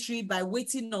his ministry by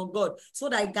waiting on God so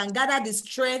that he can gather the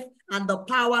strength and the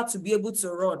power to be able to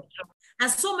run.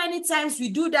 And so many times we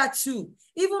do that too.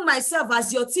 Even myself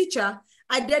as your teacher,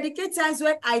 I dedicate times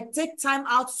when I take time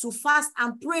out to fast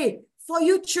and pray for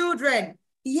you children.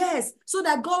 Yes, so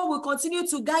that God will continue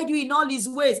to guide you in all his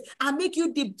ways and make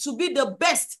you to be the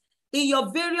best in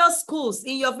your various schools,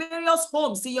 in your various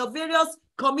homes, in your various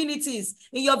communities,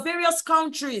 in your various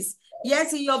countries.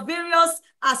 Yes, in your various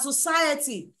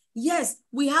society. Yes,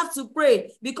 we have to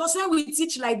pray, because when we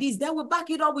teach like this, then we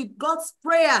back it up with God's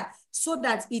prayer so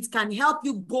that it can help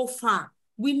you go far.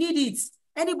 We need it.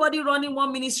 Anybody running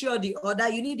one ministry or the other,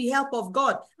 you need the help of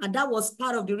God. And that was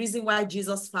part of the reason why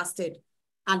Jesus fasted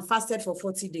and fasted for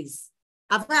 40 days.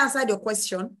 Have I answered your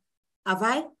question? Have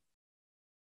I?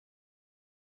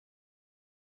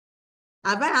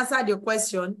 Have I answered your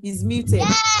question? He's muted.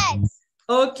 Yes.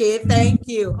 Okay, thank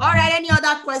you. All right, any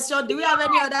other question? Do we have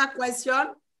any other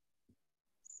question?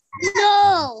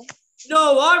 No.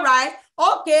 No, all right.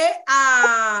 Okay.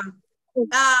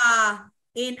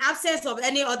 In absence of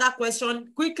any other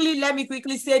question, let me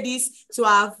quickly say this to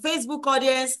our Facebook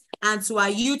audience and to our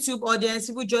YouTube audience,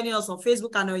 people joining us on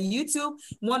Facebook and on YouTube.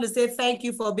 We want to say thank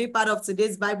you for being part of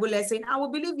today's Bible lesson. And we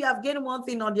believe you have gained one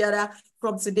thing or the other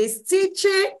from today's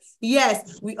teaching.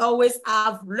 Yes, we always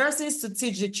have lessons to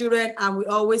teach the children, and we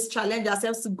always challenge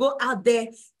ourselves to go out there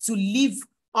to live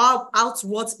out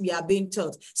what we are being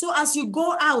taught. So as you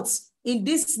go out in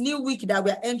this new week that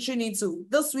we're entering into,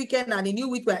 this weekend and the new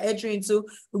week we're entering into,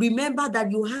 remember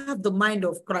that you have the mind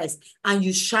of Christ and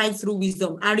you shine through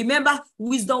wisdom. And remember,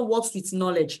 wisdom works with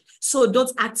knowledge. So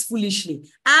don't act foolishly.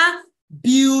 And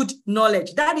build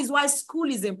knowledge. That is why school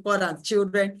is important,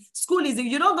 children. School is,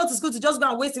 you don't go to school to just go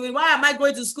and waste away. Why am I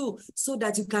going to school? So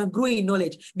that you can grow in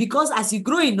knowledge. Because as you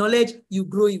grow in knowledge, you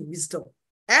grow in wisdom.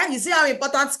 You see how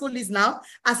important school is now?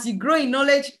 As you grow in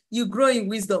knowledge, you grow in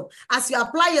wisdom. As you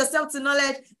apply yourself to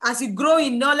knowledge, as you grow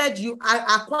in knowledge, you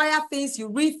acquire things, you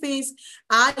read things,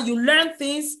 you learn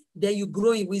things, then you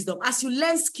grow in wisdom. As you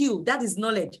learn skill, that is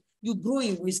knowledge, you grow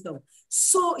in wisdom.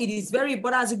 So it is very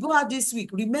important as you go out this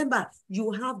week, remember,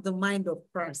 you have the mind of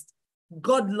Christ.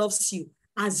 God loves you.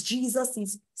 As Jesus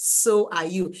is, so are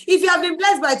you. If you have been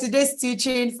blessed by today's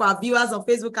teaching for our viewers on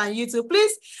Facebook and YouTube,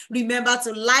 please remember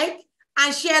to like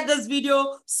and share this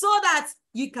video so that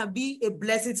you can be a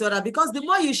blessing to others. Because the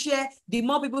more you share, the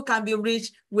more people can be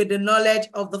reached with the knowledge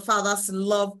of the Father's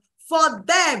love for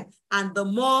them, and the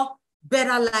more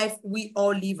better life we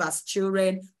all live as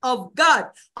children of God.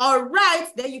 All right,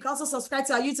 then you can also subscribe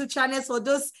to our YouTube channel. For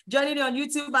those joining on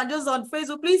YouTube and those on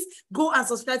Facebook, please go and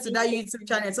subscribe to that YouTube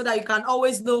channel so that you can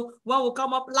always know what will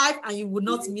come up live and you will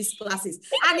not miss classes.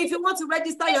 And if you want to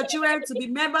register your children to be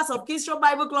members of Keystone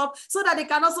Bible Club so that they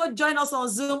can also join us on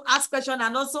Zoom, ask questions,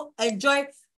 and also enjoy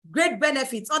great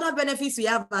benefits, other benefits we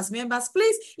have as members,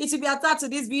 please, it will be attached to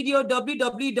this video,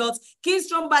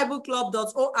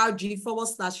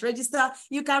 www.kingstonebibleclub.org/register.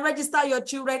 You can register your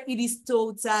children. It is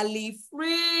totally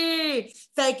free.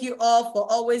 Thank you all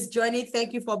for always joining.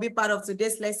 Thank you for being part of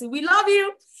today's lesson. We love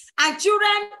you. And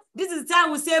children, this is the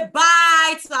time we say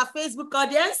bye to our Facebook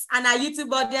audience and our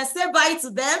YouTube audience. Say bye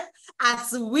to them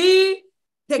as we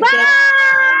take care.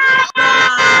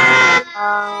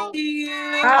 Bye. See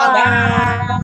you. Bye.